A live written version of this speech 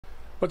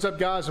What's up,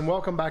 guys, and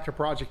welcome back to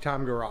Project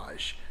Time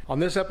Garage. On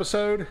this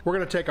episode, we're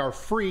going to take our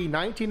free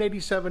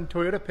 1987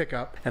 Toyota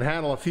pickup and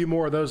handle a few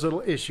more of those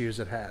little issues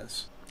it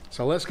has.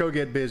 So let's go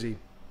get busy.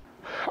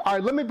 All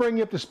right, let me bring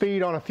you up to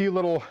speed on a few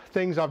little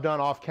things I've done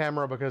off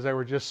camera because they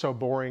were just so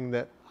boring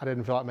that I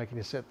didn't feel like making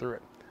you sit through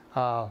it.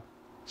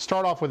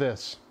 Start off with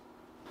this.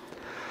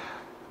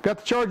 Got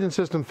the charging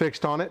system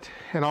fixed on it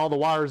and all the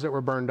wires that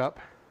were burned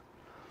up.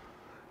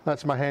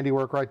 That's my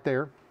handiwork right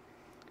there.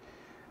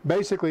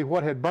 Basically,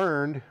 what had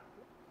burned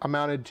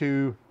amounted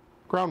to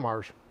ground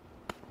wires.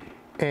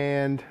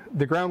 And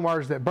the ground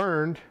wires that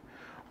burned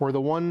were the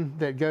one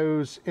that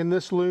goes in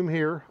this loom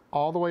here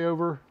all the way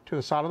over to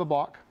the side of the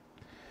block.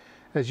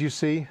 As you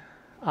see,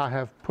 I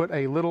have put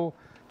a little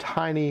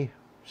tiny,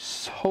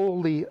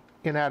 wholly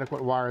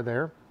inadequate wire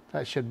there.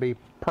 That should be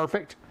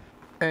perfect.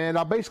 And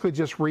I basically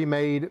just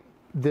remade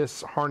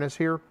this harness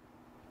here.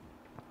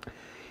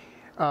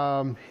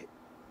 The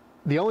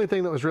only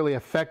thing that was really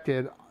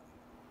affected,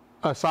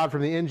 aside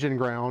from the engine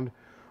ground,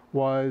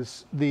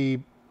 was the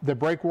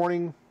brake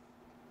warning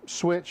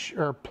switch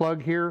or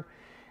plug here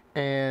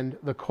and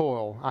the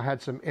coil. I had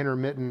some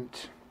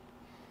intermittent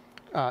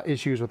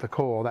issues with the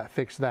coil. That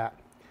fixed that.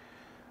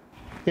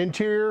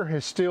 Interior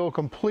is still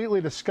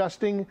completely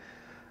disgusting.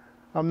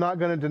 I'm not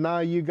going to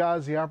deny you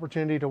guys the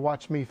opportunity to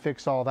watch me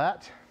fix all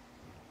that.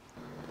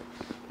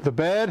 The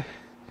bed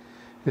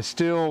is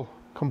still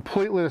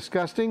completely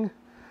disgusting.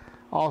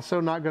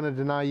 Also not going to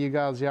deny you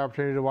guys the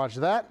opportunity to watch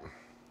that.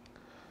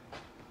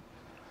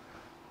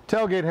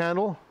 Tailgate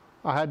handle,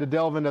 I had to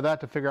delve into that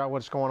to figure out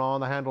what's going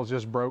on. The handle's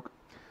just broke.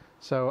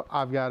 So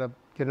I've got to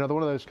get another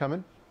one of those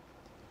coming.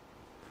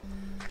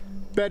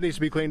 Bed needs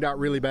to be cleaned out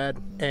really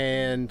bad.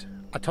 And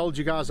I told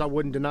you guys I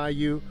wouldn't deny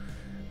you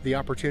the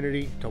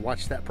opportunity to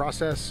watch that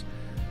process.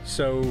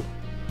 So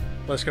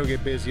let's go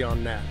get busy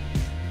on that.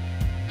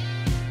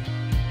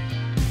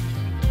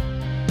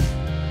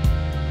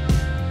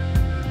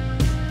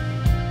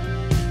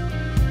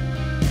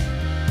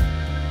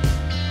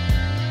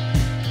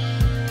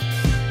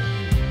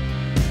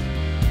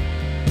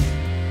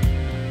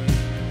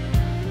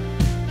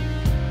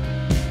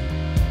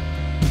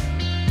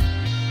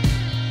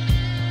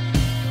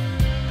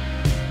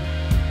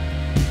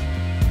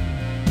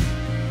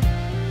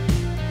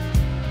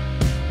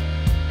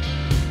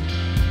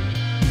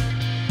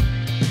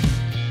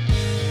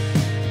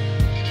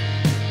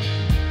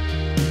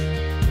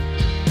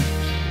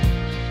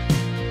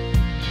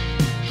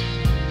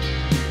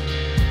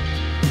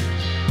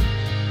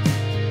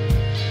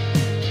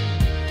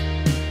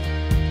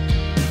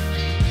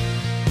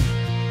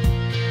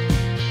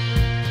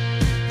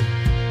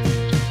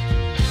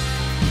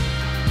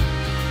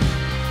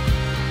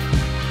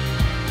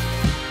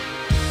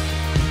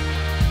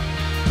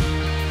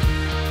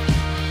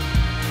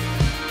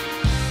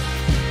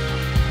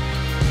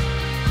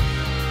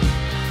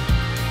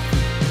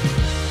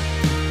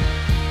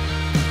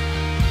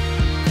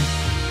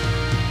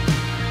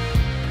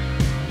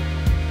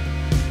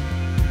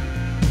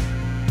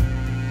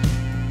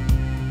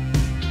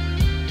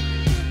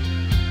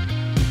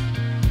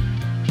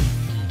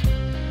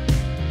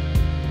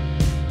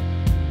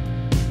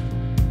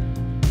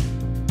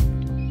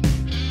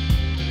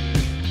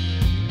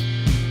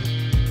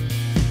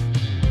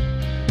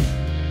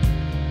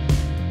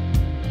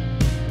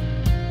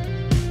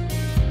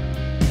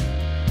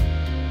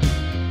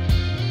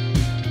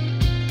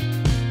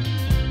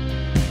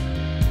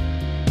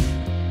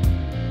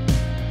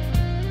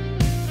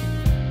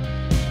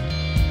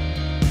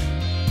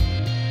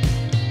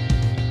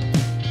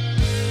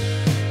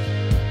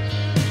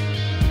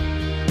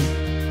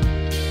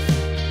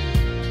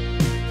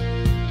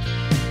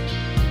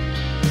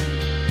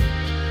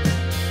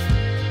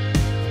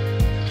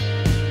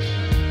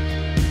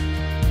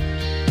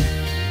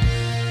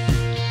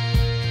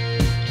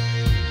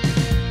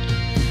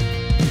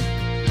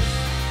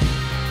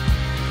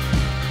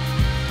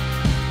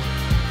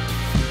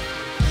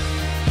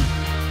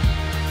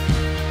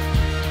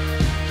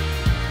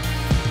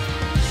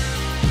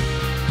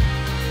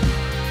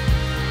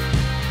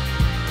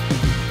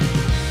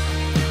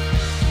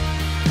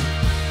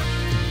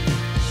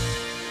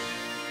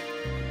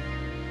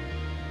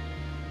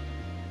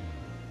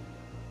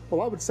 Well,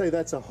 I would say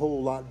that's a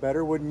whole lot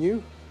better, wouldn't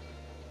you?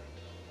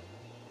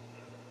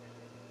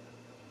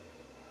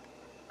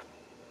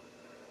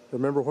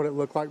 Remember what it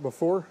looked like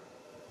before?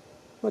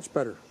 Much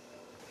better.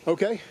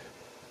 Okay,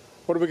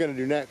 what are we going to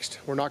do next?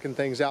 We're knocking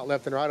things out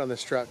left and right on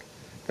this truck.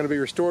 Going to be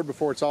restored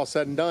before it's all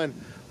said and done.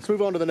 Let's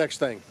move on to the next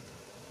thing.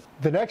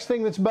 The next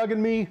thing that's bugging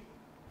me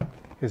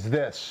is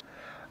this.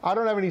 I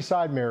don't have any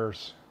side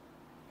mirrors.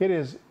 It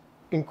is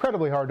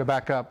incredibly hard to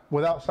back up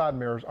without side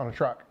mirrors on a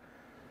truck.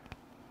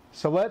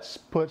 So let's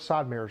put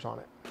side mirrors on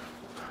it.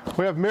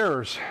 We have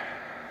mirrors.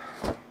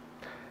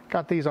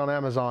 Got these on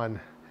Amazon.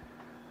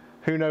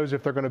 Who knows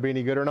if they're going to be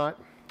any good or not.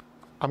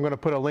 I'm going to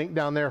put a link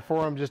down there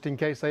for them just in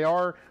case they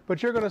are,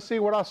 but you're going to see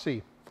what I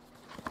see.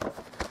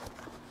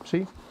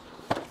 See?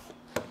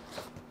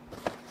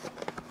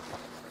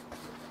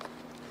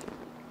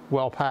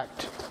 Well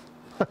packed.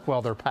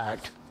 Well, they're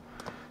packed.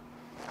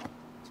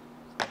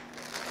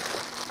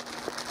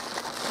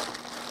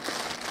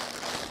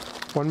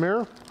 One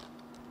mirror.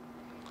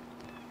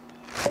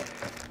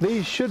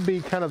 These should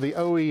be kind of the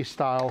OE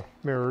style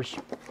mirrors.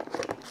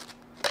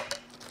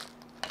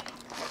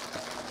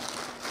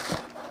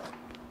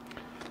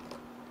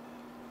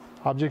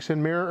 Objects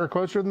in mirror are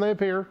closer than they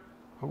appear.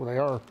 Oh, they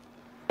are.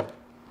 I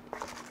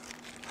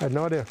had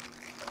no idea.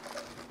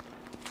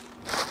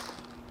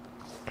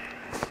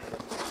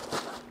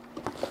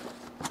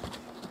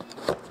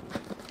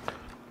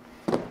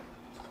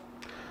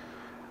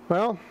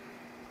 Well,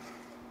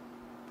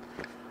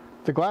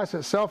 the glass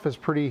itself is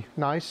pretty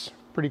nice,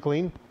 pretty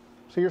clean.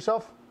 See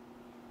yourself?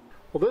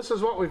 Well, this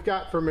is what we've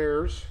got for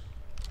mirrors.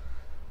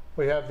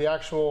 We have the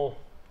actual,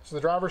 this is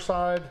the driver's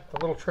side, the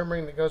little trim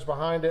ring that goes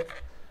behind it,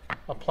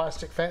 a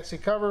plastic fancy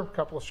cover, a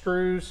couple of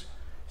screws.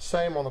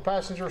 Same on the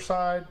passenger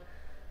side.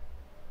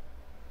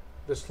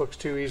 This looks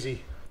too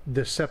easy,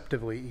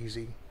 deceptively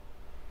easy.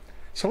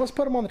 So let's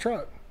put them on the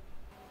truck.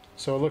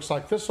 So it looks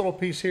like this little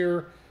piece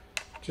here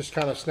just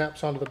kind of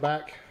snaps onto the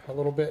back a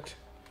little bit.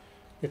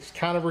 It's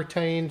kind of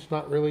retained,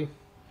 not really,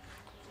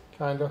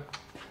 kind of.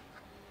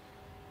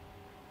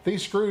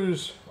 These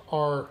screws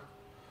are,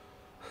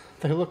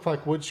 they look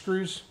like wood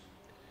screws.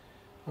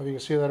 I don't know if you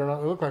can see that or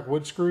not. They look like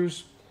wood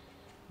screws,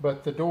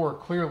 but the door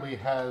clearly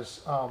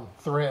has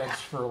threads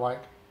for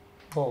like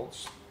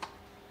bolts.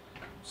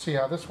 See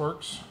how this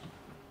works.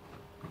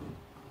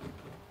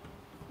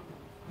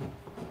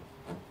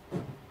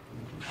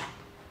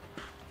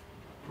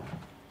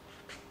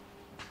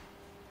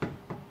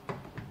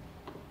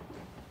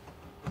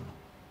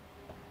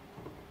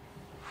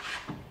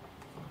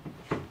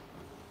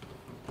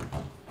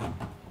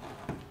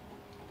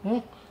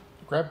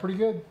 Grab pretty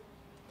good.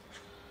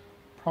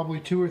 Probably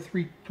 2 or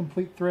 3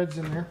 complete threads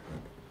in there.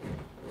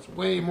 It's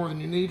way more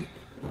than you need.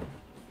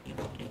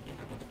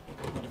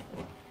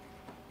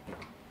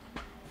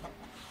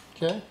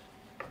 Okay.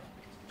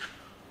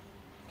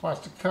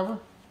 Plastic cover.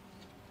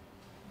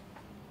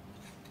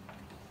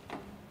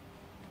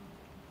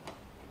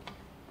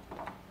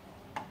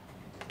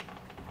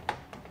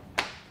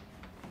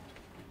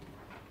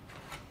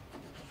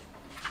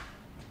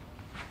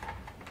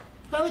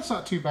 Well, it's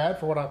not too bad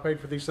for what I paid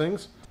for these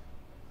things.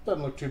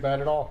 Doesn't look too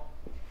bad at all.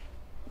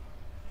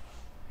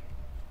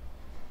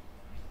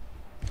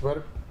 But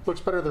it looks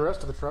better than the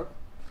rest of the truck.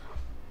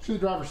 See the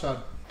driver's side.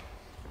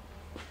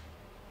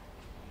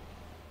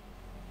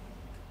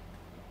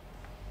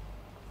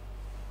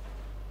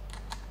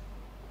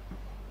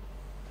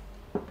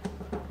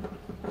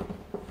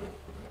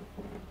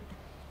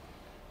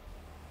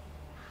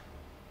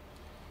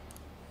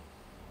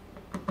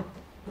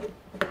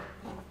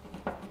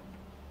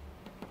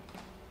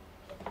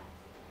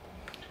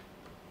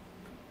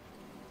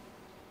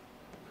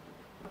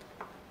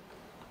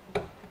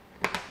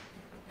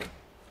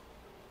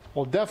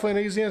 Well, definitely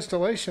an easy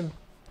installation.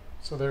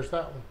 So there's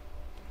that one.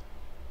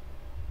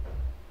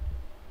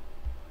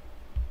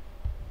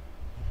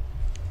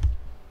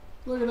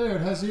 Look at there,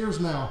 it has ears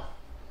now.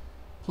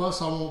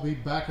 Plus, I won't be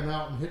backing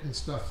out and hitting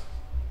stuff.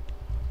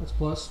 That's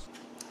plus.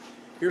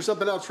 Here's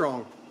something else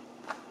wrong.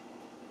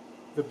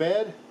 The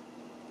bed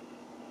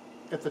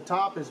at the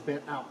top is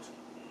bent out.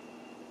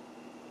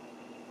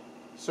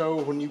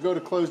 So when you go to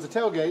close the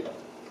tailgate,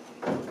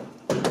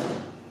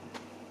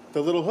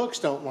 the little hooks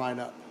don't line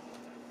up.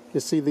 You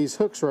see these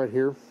hooks right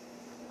here,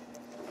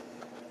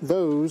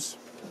 those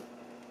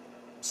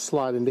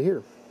slide into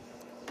here.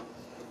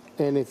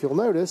 And if you'll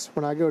notice,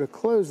 when I go to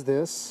close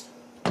this,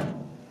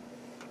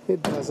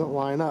 it doesn't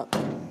line up.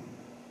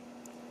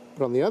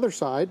 But on the other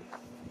side,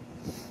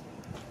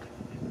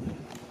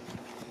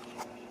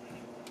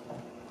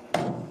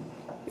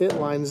 it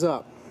lines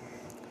up.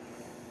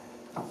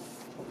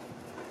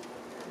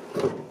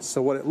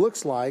 So what it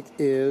looks like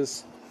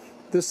is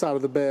this side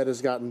of the bed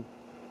has gotten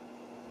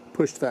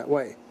pushed that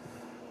way.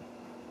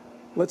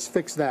 Let's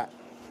fix that.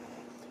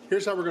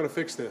 Here's how we're going to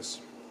fix this.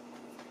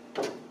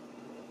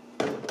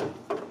 We're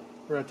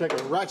going to take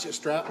a ratchet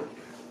strap,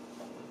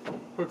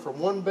 hook from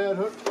one bed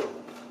hook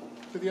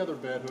to the other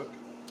bed hook.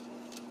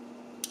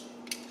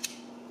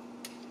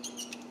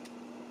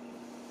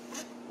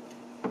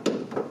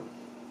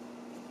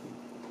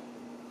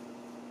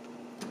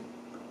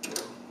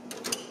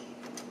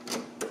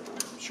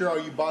 I'm sure all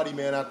you body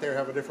men out there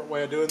have a different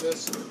way of doing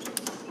this,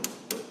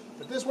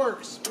 but this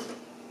works.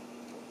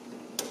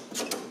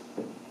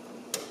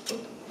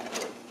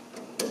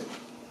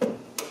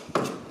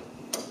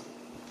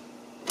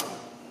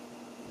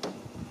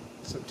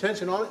 Some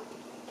tension on it.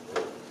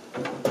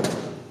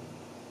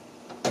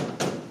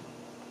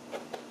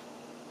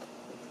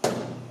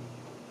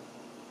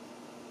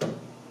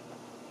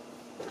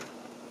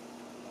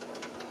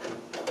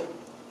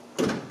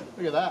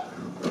 Look at that.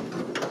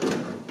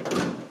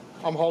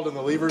 I'm holding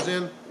the levers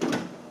in.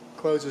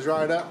 Closes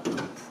right up.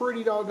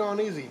 Pretty doggone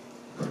easy.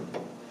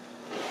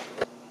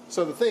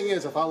 So the thing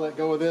is, if I let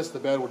go of this, the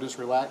bed will just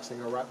relax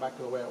and go right back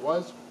to the way it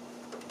was.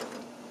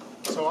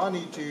 So I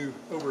need to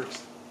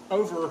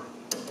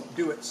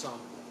overdo it some.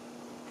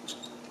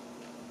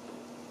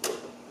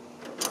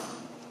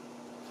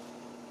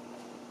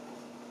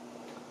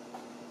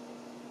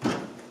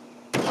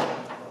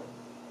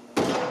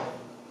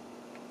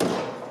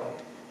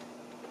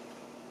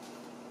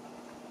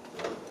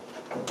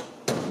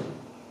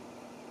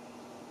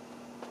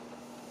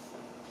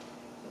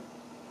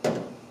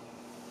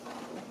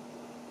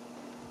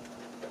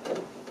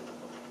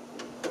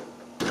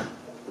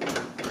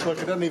 Look,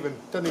 it doesn't even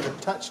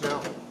touch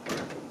now.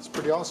 It's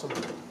pretty awesome.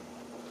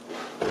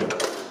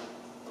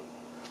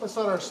 Let's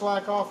let our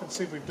slack off and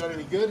see if we've done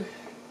any good.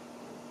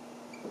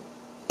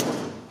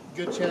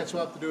 Good chance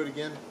we'll have to do it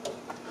again.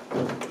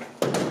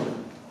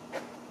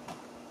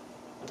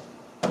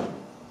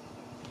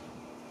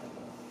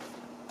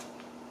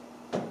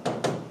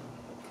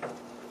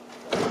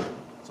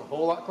 It's a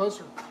whole lot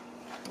closer.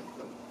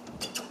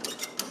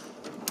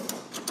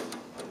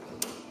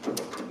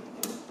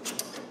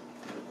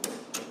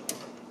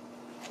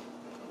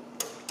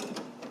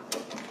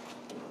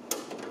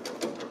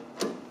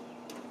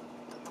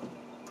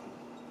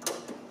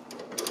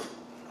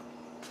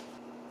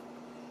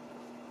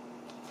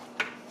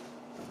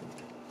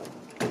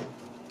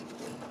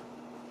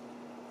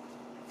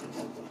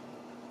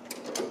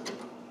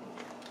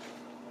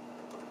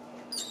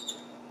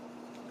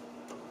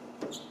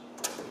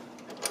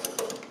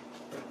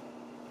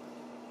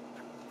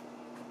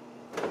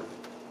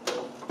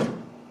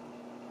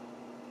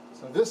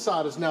 So this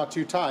side is now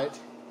too tight,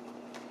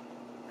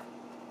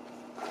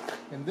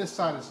 and this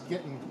side is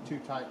getting too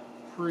tight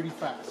pretty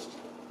fast.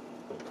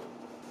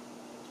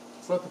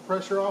 Let's let the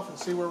pressure off and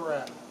see where we're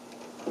at.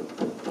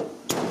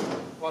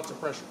 Lots of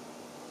pressure.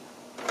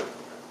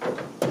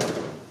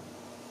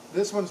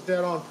 This one's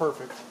dead on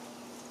perfect.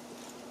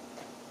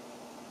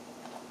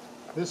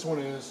 This one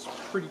is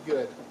pretty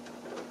good.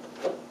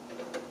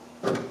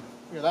 Look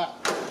at that.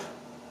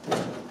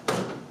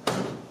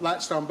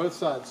 Latched on both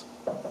sides.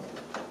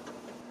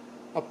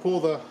 I'll pull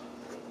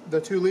the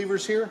two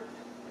levers here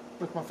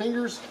with my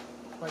fingers,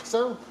 like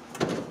so.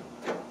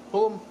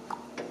 Pull them,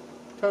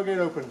 tailgate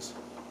opens,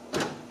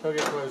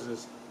 tailgate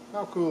closes.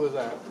 How cool is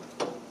that?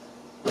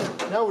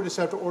 Now we just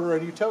have to order a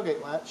new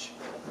tailgate latch,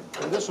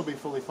 and this will be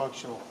fully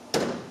functional.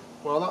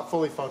 Well, not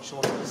fully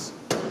functional, because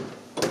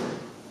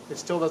it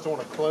still doesn't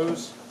want to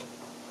close.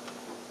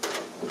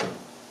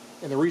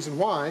 And the reason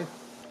why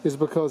is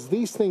because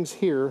these things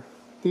here,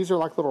 these are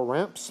like little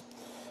ramps,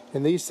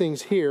 and these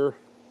things here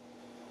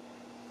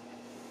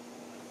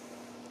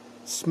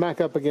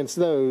smack up against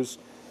those,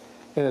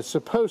 and it's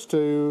supposed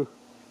to,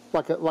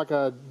 like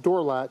a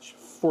door latch,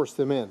 force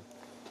them in.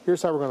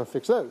 Here's how we're going to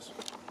fix those.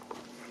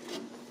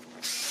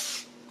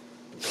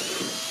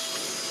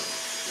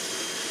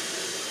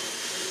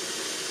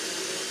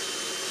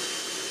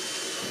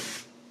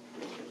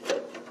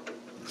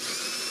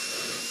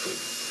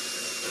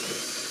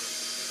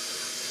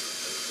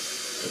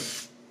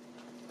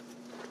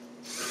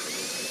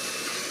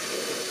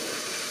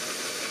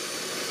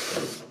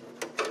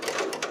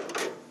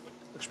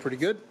 Pretty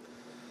good.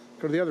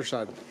 Go to the other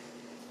side.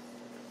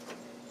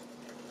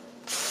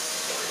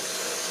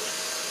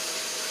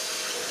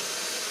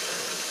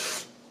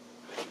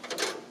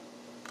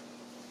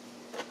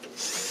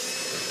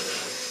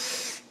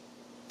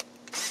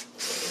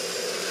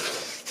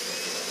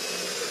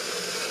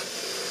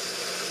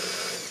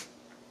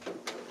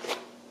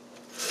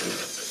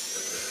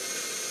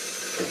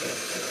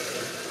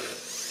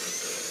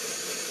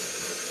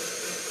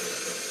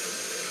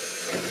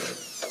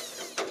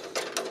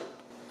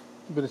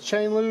 A bit of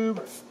chain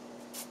lube.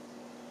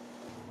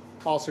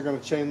 Also going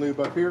to chain lube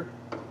up here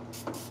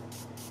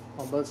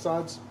on both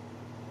sides.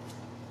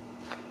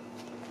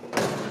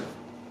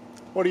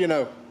 What do you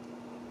know?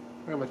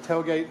 We have a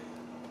tailgate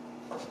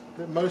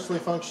that mostly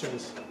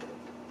functions.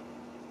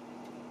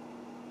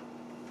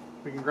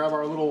 We can grab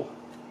our little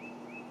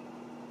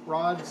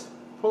rods,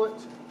 pull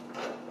it.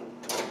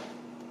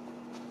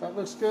 That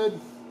looks good.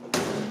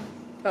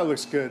 That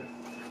looks good.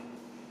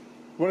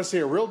 Want to see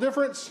a real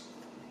difference?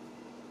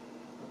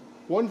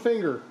 One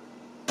finger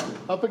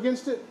up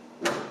against it,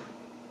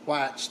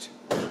 latched.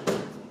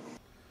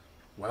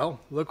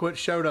 Well, look what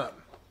showed up.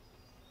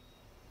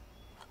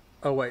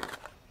 Oh wait,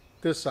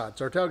 this side,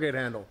 it's our tailgate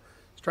handle,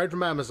 straight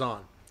from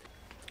Amazon.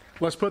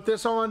 Let's put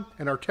this on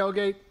and our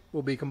tailgate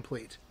will be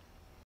complete.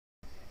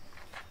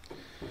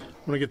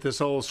 I'm gonna get this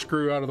old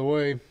screw out of the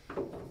way.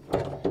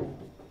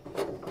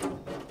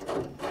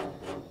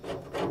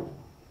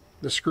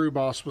 The screw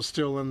boss was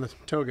still in the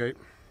tailgate.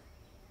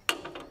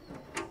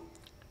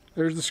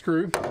 There's the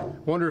screw.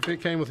 Wonder if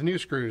it came with new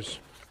screws.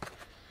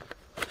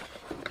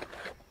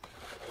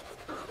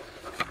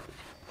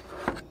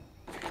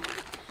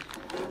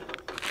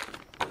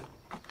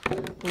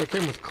 Well, it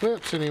came with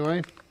clips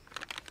anyway.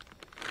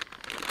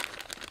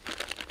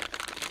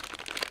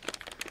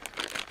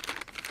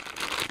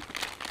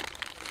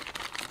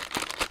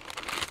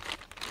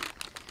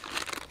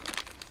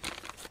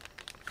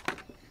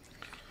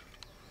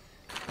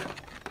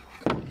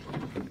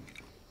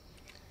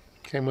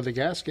 Came with a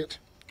gasket.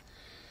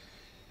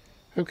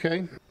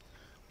 Okay,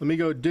 let me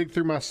go dig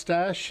through my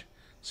stash,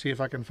 see if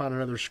I can find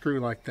another screw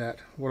like that.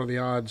 What are the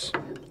odds?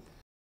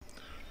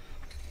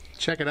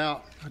 Check it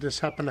out. I just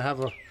happen to have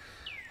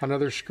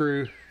another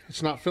screw.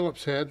 It's not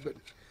Phillips head, but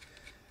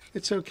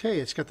it's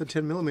okay. It's got the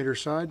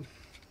 10mm side.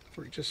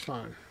 Works just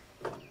fine.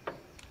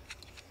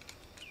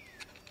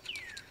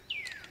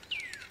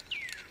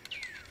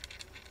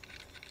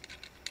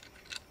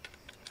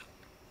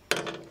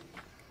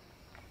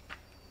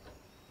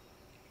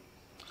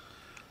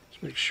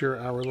 Make sure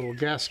our little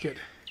gasket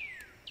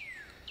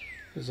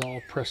is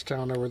all pressed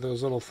down over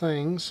those little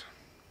things.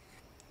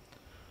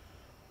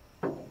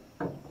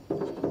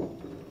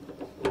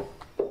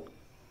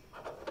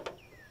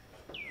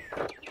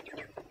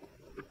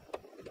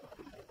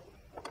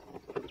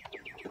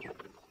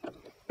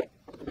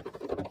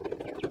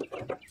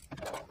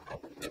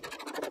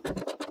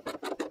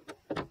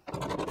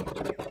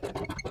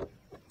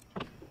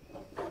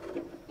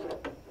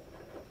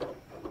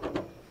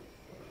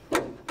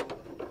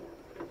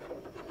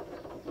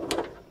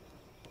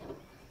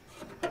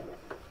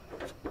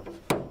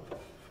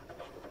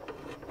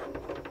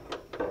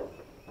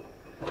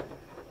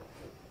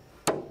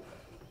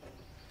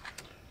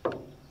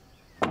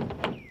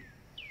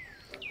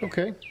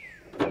 Okay.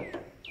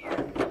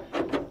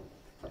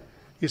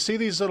 You see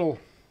these little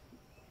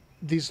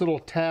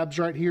tabs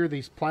right here,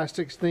 these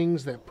plastic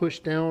things that push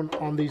down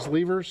on these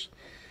levers?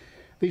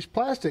 These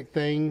plastic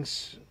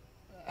things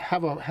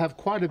have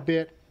quite a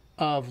bit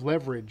of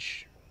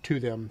leverage to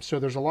them, so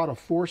there's a lot of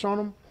force on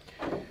them.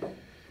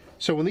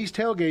 So when these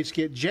tailgates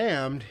get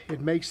jammed,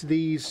 it makes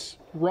these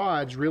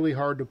rods really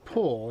hard to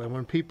pull, and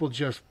when people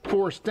just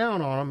force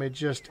down on them, it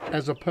just,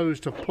 as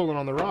opposed to pulling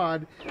on the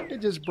rod,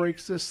 it just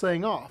breaks this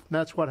thing off. And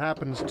that's what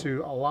happens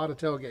to a lot of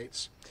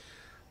tailgates.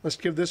 Let's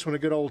give this one a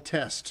good old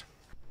test.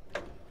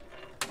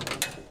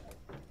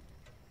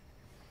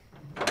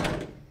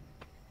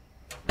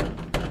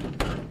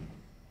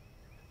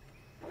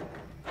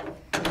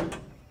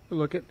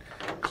 Look, it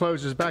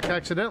closes back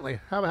accidentally.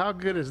 How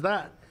good is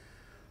that?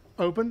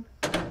 Open,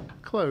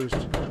 closed.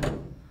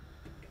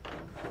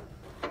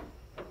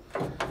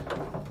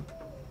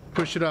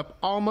 Push it up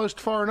almost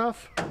far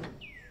enough.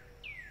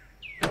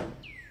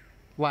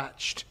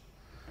 Latched.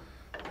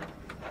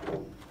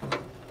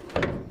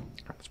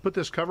 Let's put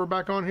this cover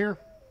back on here.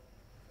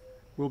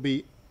 We'll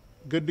be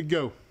good to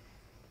go.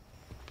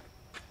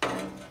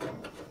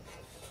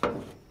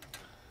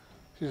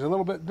 She's a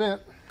little bit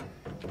bent.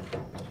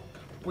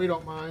 We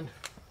don't mind.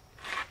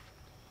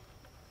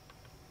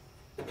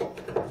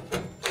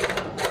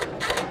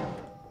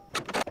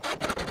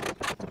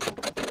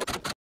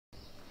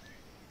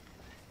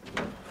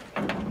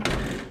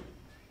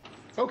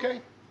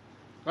 Okay,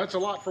 that's a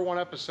lot for one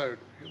episode.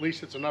 At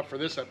least it's enough for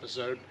this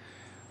episode.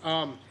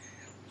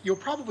 You'll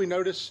probably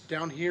notice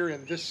down here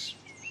in this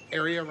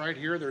area right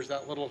here, there's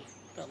that little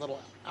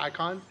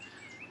icon.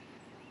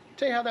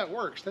 Tell you how that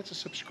works. That's a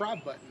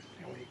subscribe button.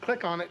 And when you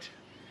click on it,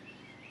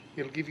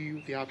 it'll give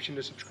you the option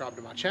to subscribe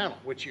to my channel,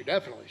 which you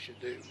definitely should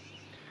do.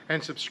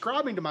 And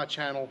subscribing to my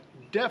channel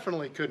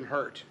definitely couldn't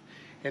hurt.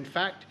 In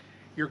fact,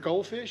 your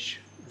goldfish,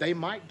 they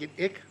might get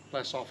ick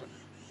less often.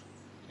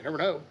 You never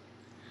know.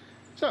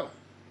 So,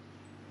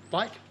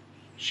 like,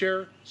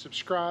 share,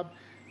 subscribe.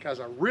 Guys,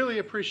 I really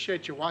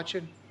appreciate you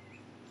watching,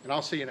 and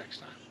I'll see you next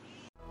time.